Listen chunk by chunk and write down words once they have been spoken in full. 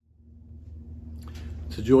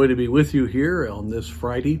It's a joy to be with you here on this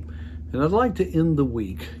Friday, and I'd like to end the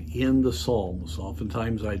week in the Psalms.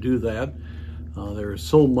 Oftentimes I do that. There is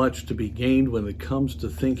so much to be gained when it comes to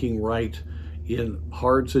thinking right in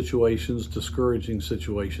hard situations, discouraging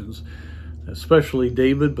situations, especially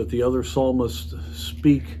David, but the other psalmists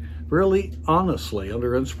speak really honestly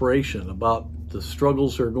under inspiration about the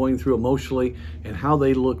struggles they're going through emotionally and how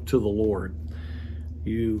they look to the Lord.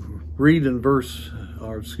 You read in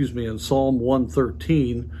in Psalm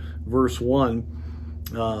 113, verse 1,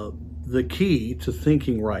 the key to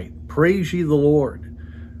thinking right. Praise ye the Lord.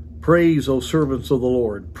 Praise, O servants of the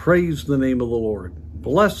Lord. Praise the name of the Lord.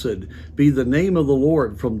 Blessed be the name of the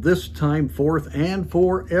Lord from this time forth and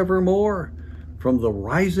forevermore. From the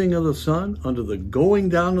rising of the sun unto the going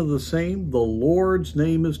down of the same, the Lord's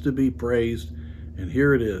name is to be praised. And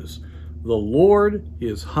here it is. The Lord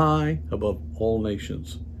is high above all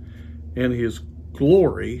nations, and his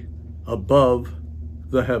glory above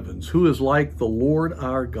the heavens. Who is like the Lord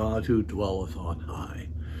our God, who dwelleth on high?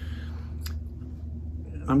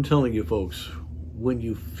 I'm telling you, folks, when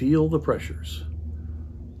you feel the pressures,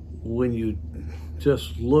 when you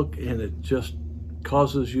just look and it just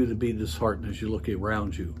causes you to be disheartened as you look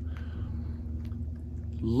around you,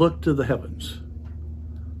 look to the heavens.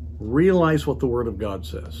 Realize what the Word of God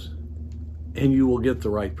says, and you will get the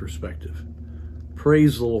right perspective.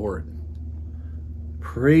 Praise the Lord.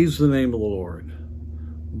 Praise the name of the Lord.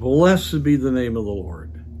 Blessed be the name of the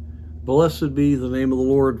Lord. Blessed be the name of the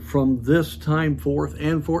Lord from this time forth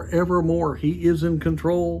and forevermore. He is in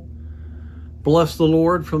control. Bless the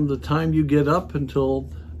Lord from the time you get up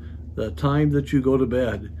until the time that you go to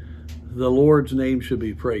bed. The Lord's name should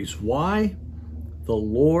be praised. Why? The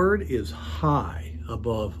Lord is high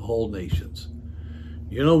above all nations.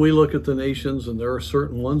 You know, we look at the nations and there are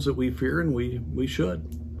certain ones that we fear, and we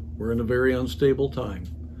should. We're in a very unstable time.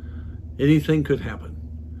 Anything could happen.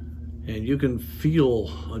 And you can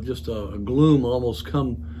feel just a gloom almost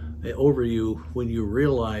come over you when you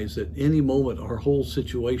realize that any moment our whole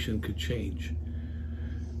situation could change.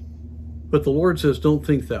 But the Lord says, don't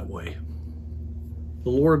think that way. The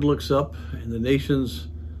Lord looks up and the nations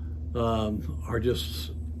are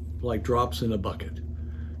just like drops in a bucket.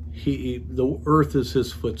 The earth is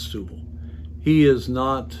his footstool. He is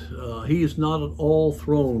not at all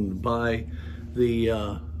thrown by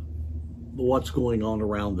the what's going on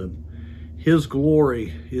around him. His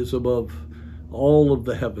glory is above all of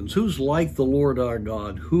the heavens. Who's like the Lord our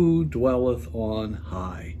God, who dwelleth on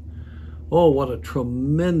high? Oh, what a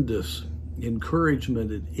tremendous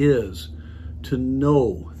encouragement it is to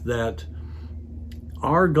know that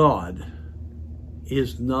our God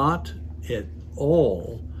is not at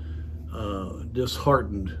all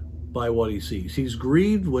disheartened by what he sees. He's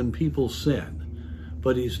grieved when people sin,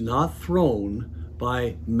 but he's not thrown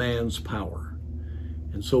by man's power.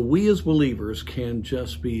 And so we as believers can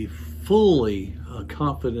just be fully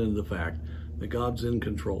confident in the fact that God's in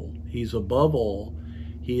control. He's above all.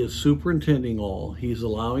 He is superintending all. He's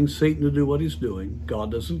allowing Satan to do what he's doing.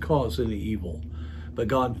 God doesn't cause any evil, but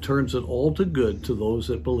God turns it all to good to those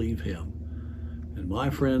that believe him. And my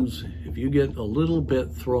friends, if you get a little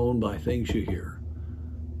bit thrown by things you hear,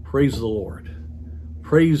 praise the Lord.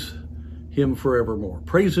 Praise him forevermore.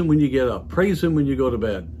 Praise him when you get up. Praise him when you go to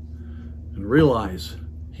bed. And realize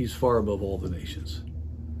he's far above all the nations.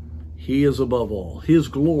 He is above all. His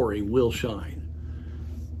glory will shine.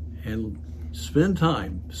 And spend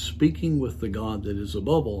time speaking with the God that is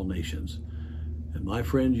above all nations. And my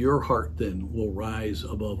friend, your heart then will rise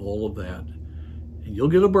above all of that. And you'll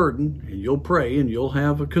get a burden, and you'll pray, and you'll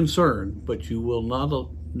have a concern, but you will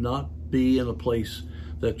not be in a place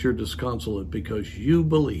that you're disconsolate, because you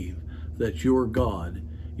believe that your God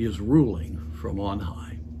is ruling from on high.